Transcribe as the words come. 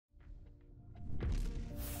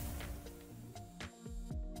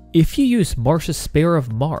If you use Mars's Spear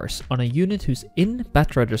of Mars on a unit who's in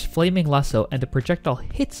Batrider's Flaming Lasso and the projectile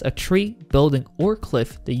hits a tree, building or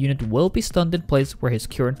cliff, the unit will be stunned in place where his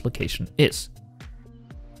current location is.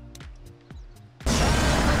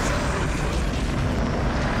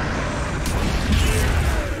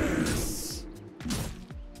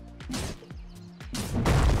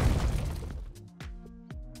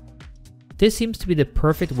 This seems to be the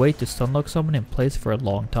perfect way to stunlock someone in place for a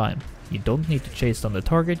long time. You don't need to chase down the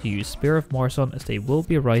target, you use Spear of Mars on as they will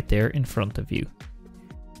be right there in front of you.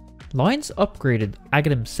 Lion's upgraded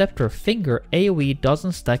Aghanim Scepter Finger AoE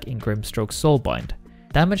doesn't stack in Grimstroke Soulbind.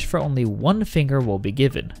 Damage for only one finger will be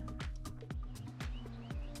given.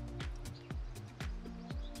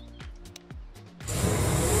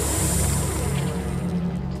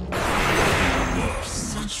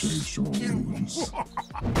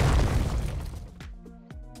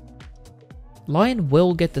 Lion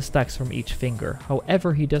will get the stacks from each finger,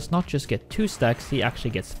 however he does not just get 2 stacks, he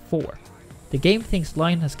actually gets 4. The game thinks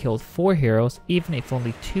Lion has killed 4 heroes even if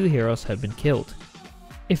only 2 heroes have been killed.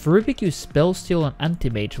 If Rubik used Spell Steal on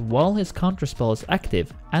Anti-Mage while his counterspell is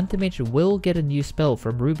active, Anti-Mage will get a new spell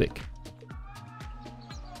from Rubik.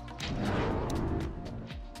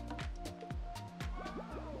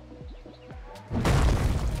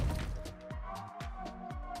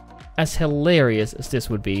 As hilarious as this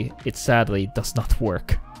would be, it sadly does not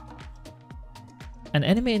work. An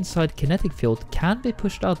enemy inside Kinetic Field can be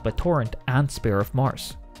pushed out by Torrent and Spear of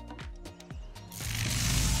Mars.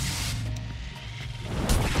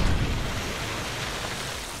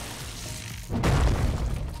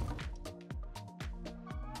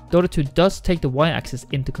 Dota 2 does take the Y-axis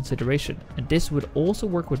into consideration, and this would also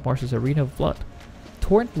work with Mars's Arena of Blood.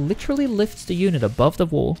 Torrent literally lifts the unit above the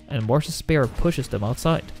wall and Mars's Spear pushes them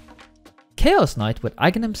outside. Chaos Knight with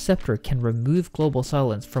Aghanim Scepter can remove Global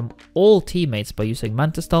Silence from all teammates by using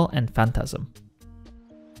Mantistal and Phantasm.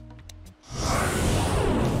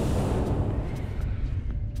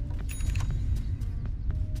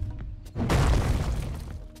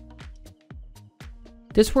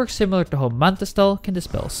 This works similar to how Mantistal can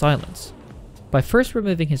dispel silence. By first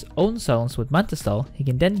removing his own silence with Mantistal, he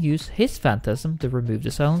can then use his Phantasm to remove the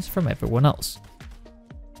silence from everyone else.